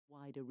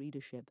wider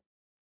readership.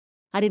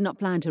 I did not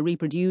plan to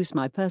reproduce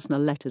my personal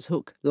letters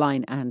hook,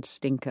 line, and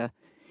stinker.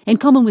 In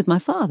common with my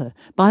father,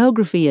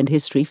 biography and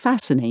history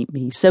fascinate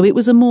me, so it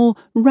was a more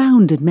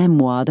rounded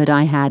memoir that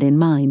I had in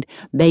mind,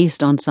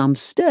 based on some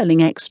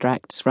sterling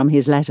extracts from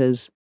his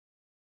letters.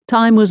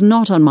 Time was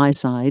not on my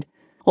side.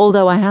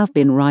 Although I have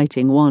been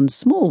writing one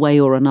small way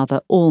or another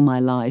all my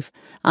life,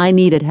 I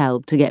needed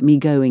help to get me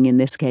going in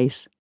this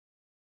case.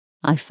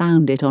 I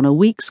found it on a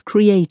week's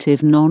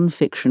creative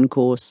non-fiction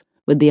course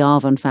with the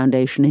Arvon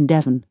Foundation in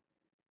Devon.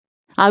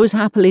 I was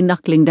happily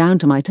knuckling down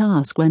to my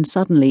task when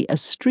suddenly a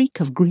streak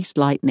of greased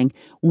lightning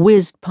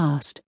whizzed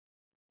past.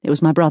 It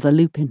was my brother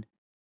Lupin.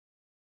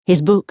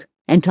 His book,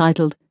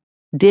 entitled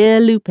Dear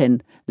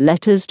Lupin,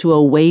 Letters to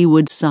a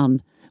Wayward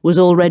Son, was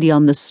already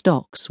on the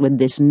stocks with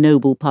this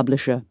noble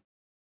publisher.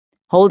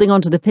 Holding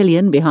onto the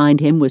pillion behind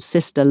him was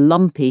Sister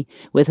Lumpy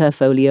with her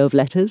folio of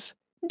letters.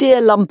 Dear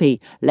Lumpy,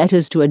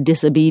 Letters to a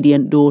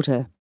Disobedient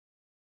Daughter.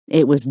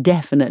 It was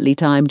definitely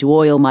time to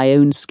oil my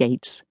own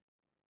skates.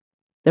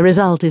 The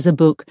result is a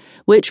book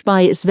which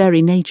by its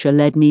very nature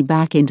led me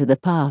back into the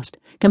past,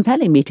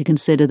 compelling me to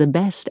consider the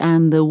best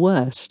and the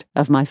worst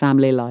of my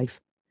family life.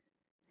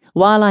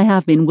 While I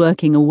have been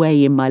working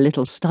away in my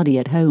little study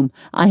at home,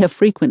 I have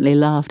frequently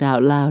laughed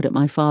out loud at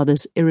my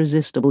father's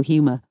irresistible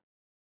humour.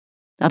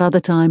 At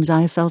other times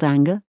I have felt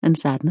anger and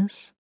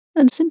sadness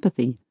and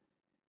sympathy.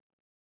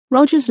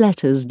 Roger's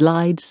letters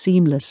glide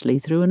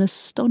seamlessly through an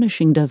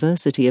astonishing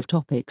diversity of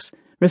topics,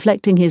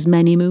 reflecting his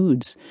many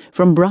moods,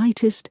 from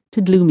brightest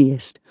to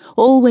gloomiest,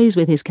 always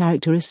with his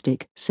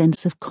characteristic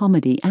sense of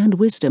comedy and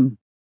wisdom.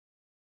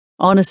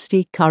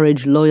 Honesty,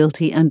 courage,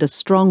 loyalty, and a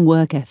strong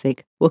work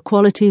ethic were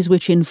qualities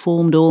which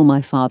informed all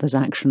my father's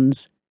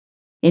actions.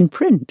 In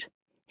print,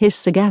 his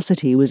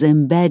sagacity was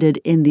embedded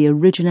in the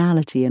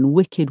originality and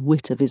wicked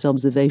wit of his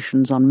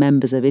observations on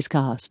members of his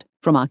caste,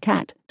 from our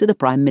cat to the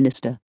Prime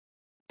Minister,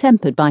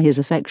 tempered by his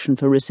affection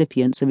for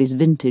recipients of his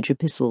vintage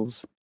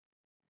epistles.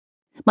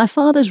 My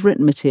father's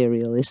written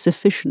material is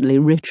sufficiently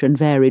rich and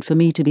varied for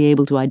me to be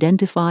able to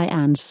identify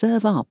and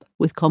serve up,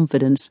 with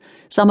confidence,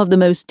 some of the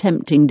most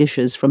tempting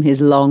dishes from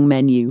his long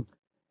menu.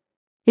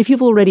 If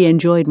you've already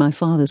enjoyed my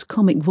father's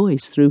comic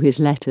voice through his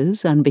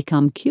letters and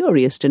become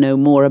curious to know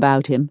more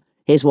about him,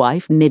 his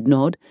wife,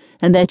 Nidnod,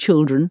 and their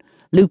children,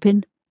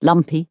 Lupin,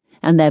 Lumpy,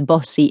 and their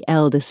bossy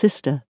elder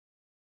sister,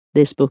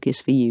 this book is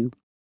for you.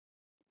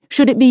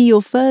 Should it be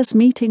your first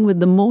meeting with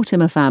the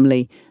Mortimer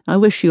family, I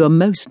wish you a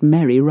most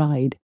merry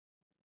ride.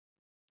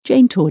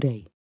 Jane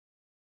Torday.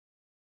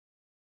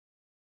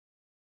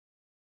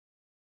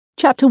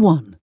 Chapter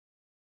 1.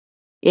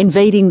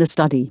 Invading the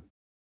Study.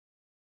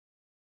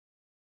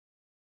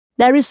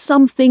 There is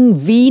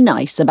something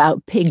nice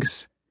about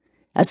pigs,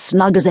 as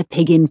snug as a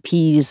pig in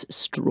peas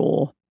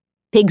straw.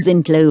 Pigs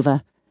in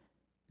clover.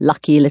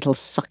 Lucky little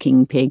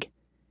sucking pig.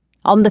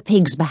 On the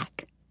pig's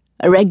back,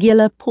 a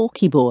regular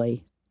porky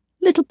boy.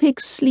 Little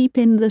pigs sleep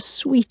in the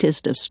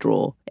sweetest of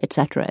straw,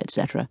 etc.,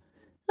 etc.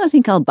 I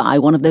think I'll buy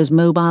one of those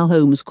mobile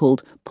homes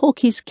called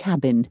Porky's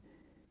Cabin.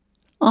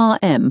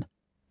 R.M.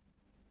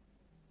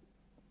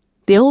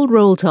 The old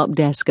roll-top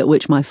desk at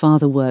which my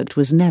father worked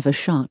was never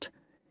shut.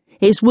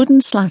 Its wooden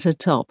slatted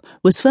top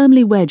was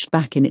firmly wedged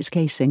back in its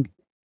casing.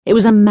 It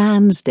was a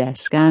man's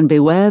desk, and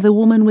beware the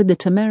woman with the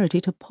temerity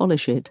to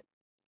polish it.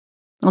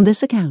 On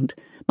this account,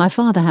 my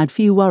father had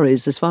few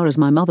worries as far as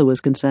my mother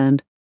was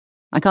concerned.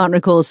 I can't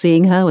recall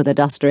seeing her with a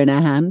duster in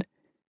her hand.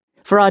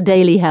 For our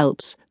daily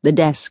helps, the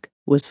desk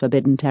was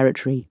forbidden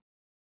territory.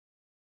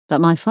 But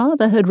my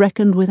father had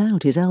reckoned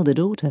without his elder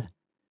daughter.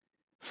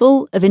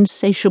 Full of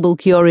insatiable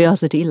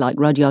curiosity like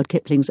Rudyard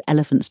Kipling's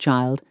Elephant's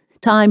Child,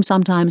 time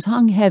sometimes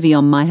hung heavy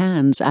on my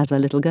hands as a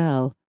little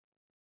girl.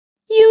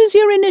 "Use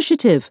your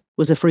initiative,"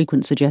 was a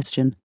frequent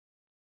suggestion.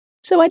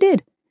 So I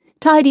did,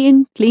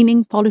 tidying,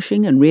 cleaning,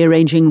 polishing, and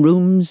rearranging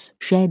rooms,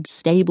 sheds,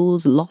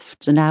 stables,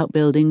 lofts, and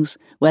outbuildings,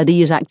 where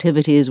these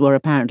activities were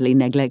apparently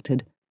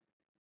neglected.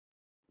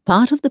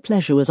 Part of the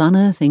pleasure was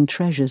unearthing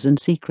treasures and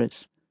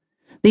secrets.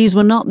 These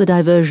were not the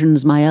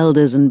diversions my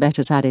elders and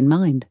betters had in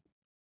mind.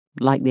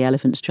 Like the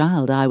Elephant's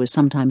Child, I was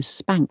sometimes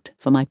spanked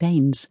for my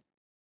pains.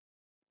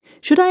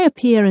 Should I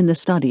appear in the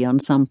study on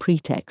some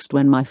pretext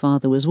when my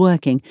father was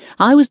working,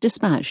 I was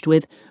dispatched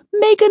with,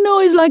 "Make a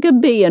noise like a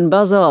bee and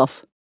buzz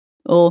off,"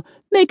 or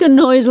 "Make a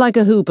noise like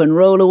a hoop and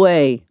roll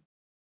away."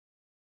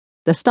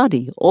 The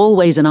study,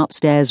 always an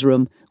upstairs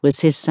room,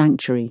 was his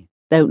sanctuary,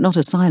 though not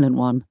a silent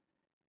one.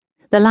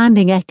 The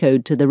landing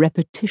echoed to the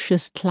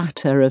repetitious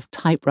clatter of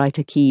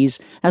typewriter keys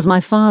as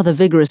my father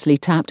vigorously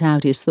tapped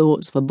out his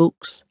thoughts for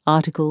books,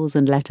 articles,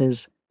 and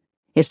letters.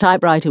 His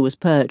typewriter was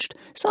perched,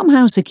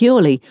 somehow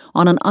securely,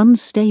 on an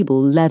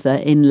unstable leather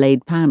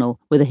inlaid panel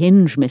with a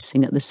hinge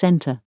missing at the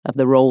centre of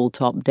the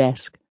roll-top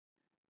desk.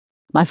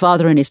 My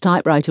father and his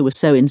typewriter were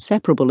so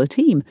inseparable a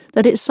team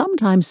that it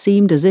sometimes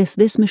seemed as if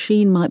this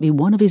machine might be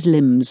one of his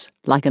limbs,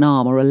 like an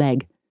arm or a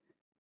leg.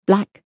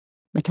 Black,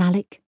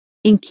 metallic,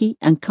 inky,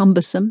 and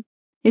cumbersome,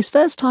 his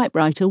first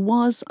typewriter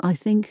was, I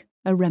think,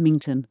 a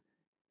Remington.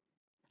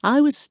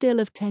 I was still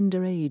of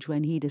tender age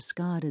when he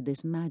discarded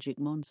this magic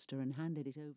monster and handed it over.